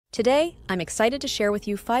Today, I'm excited to share with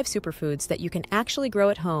you 5 superfoods that you can actually grow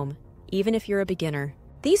at home, even if you're a beginner.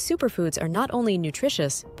 These superfoods are not only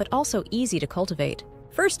nutritious, but also easy to cultivate.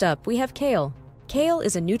 First up, we have kale. Kale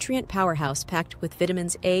is a nutrient powerhouse packed with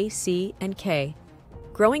vitamins A, C, and K.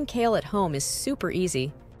 Growing kale at home is super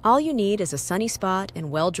easy. All you need is a sunny spot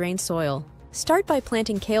and well-drained soil. Start by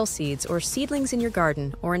planting kale seeds or seedlings in your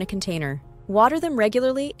garden or in a container. Water them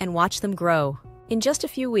regularly and watch them grow. In just a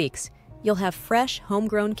few weeks, you'll have fresh,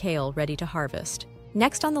 homegrown kale ready to harvest.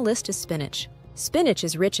 Next on the list is spinach. Spinach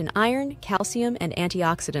is rich in iron, calcium, and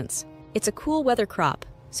antioxidants. It's a cool weather crop,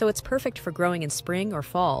 so it's perfect for growing in spring or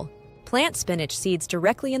fall. Plant spinach seeds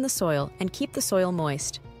directly in the soil and keep the soil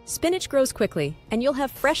moist. Spinach grows quickly, and you'll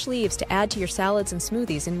have fresh leaves to add to your salads and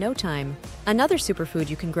smoothies in no time. Another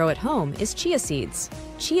superfood you can grow at home is chia seeds.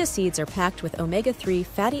 Chia seeds are packed with omega-3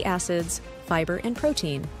 fatty acids, fiber, and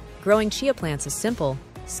protein. Growing chia plants is simple.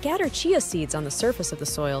 Scatter chia seeds on the surface of the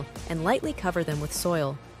soil and lightly cover them with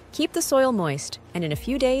soil. Keep the soil moist, and in a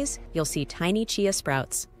few days, you'll see tiny chia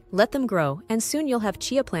sprouts. Let them grow, and soon you'll have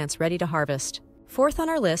chia plants ready to harvest. Fourth on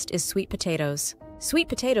our list is sweet potatoes. Sweet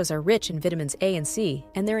potatoes are rich in vitamins A and C,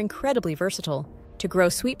 and they're incredibly versatile. To grow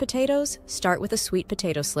sweet potatoes, start with a sweet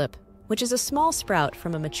potato slip, which is a small sprout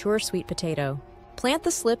from a mature sweet potato. Plant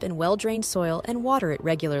the slip in well-drained soil and water it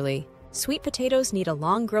regularly. Sweet potatoes need a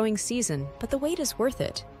long growing season, but the wait is worth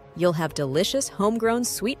it. You'll have delicious, homegrown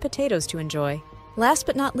sweet potatoes to enjoy. Last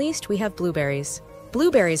but not least, we have blueberries.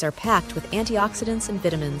 Blueberries are packed with antioxidants and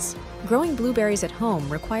vitamins. Growing blueberries at home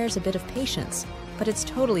requires a bit of patience, but it's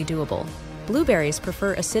totally doable. Blueberries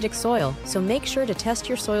prefer acidic soil, so make sure to test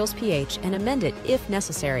your soil's pH and amend it if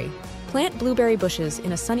necessary. Plant blueberry bushes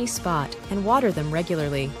in a sunny spot and water them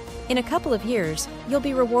regularly. In a couple of years, you'll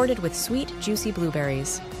be rewarded with sweet, juicy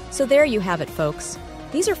blueberries. So there you have it, folks.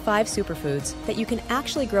 These are 5 superfoods that you can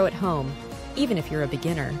actually grow at home, even if you're a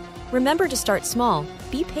beginner. Remember to start small,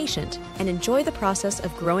 be patient, and enjoy the process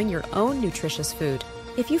of growing your own nutritious food.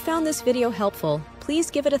 If you found this video helpful,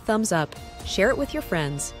 please give it a thumbs up, share it with your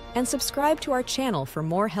friends, and subscribe to our channel for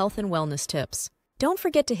more health and wellness tips. Don't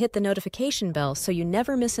forget to hit the notification bell so you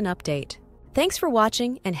never miss an update. Thanks for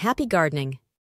watching and happy gardening!